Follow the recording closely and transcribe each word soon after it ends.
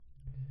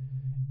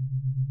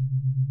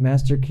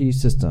Master Key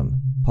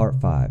System, Part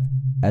 5,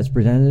 as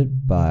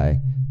presented by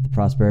the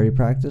Prosperity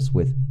Practice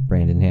with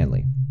Brandon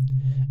Hanley.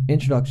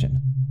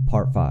 Introduction,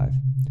 Part 5.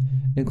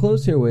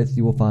 Enclosed herewith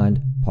you will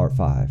find Part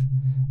 5.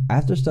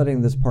 After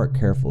studying this part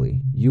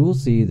carefully, you will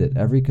see that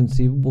every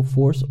conceivable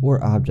force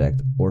or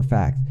object or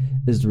fact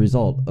is the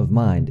result of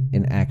mind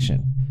in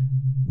action.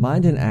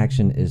 Mind in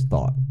action is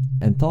thought,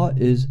 and thought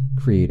is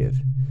creative.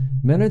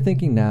 Men are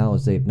thinking now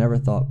as they've never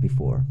thought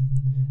before.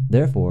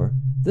 Therefore,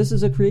 this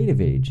is a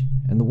creative age,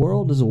 and the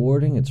world is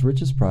awarding its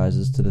richest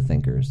prizes to the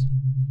thinkers.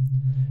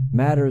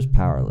 Matter is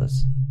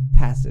powerless,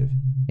 passive,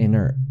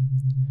 inert.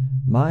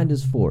 Mind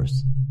is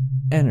force,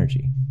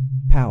 energy,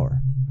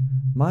 power.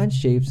 Mind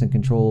shapes and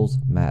controls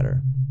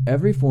matter.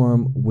 Every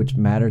form which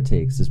matter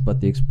takes is but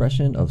the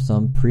expression of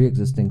some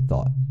pre-existing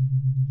thought.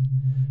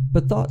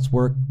 But thoughts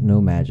work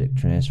no magic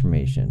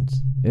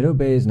transformations. It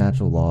obeys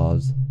natural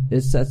laws.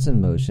 It sets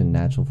in motion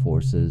natural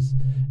forces.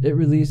 It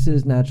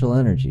releases natural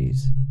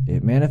energies.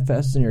 It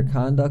manifests in your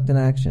conduct and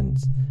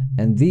actions,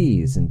 and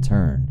these, in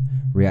turn,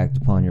 react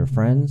upon your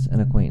friends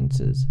and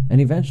acquaintances,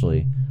 and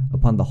eventually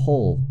upon the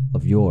whole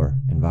of your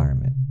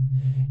environment.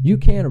 You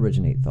can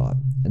originate thought,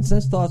 and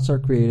since thoughts are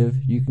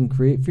creative, you can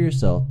create for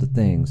yourself the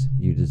things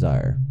you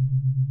desire.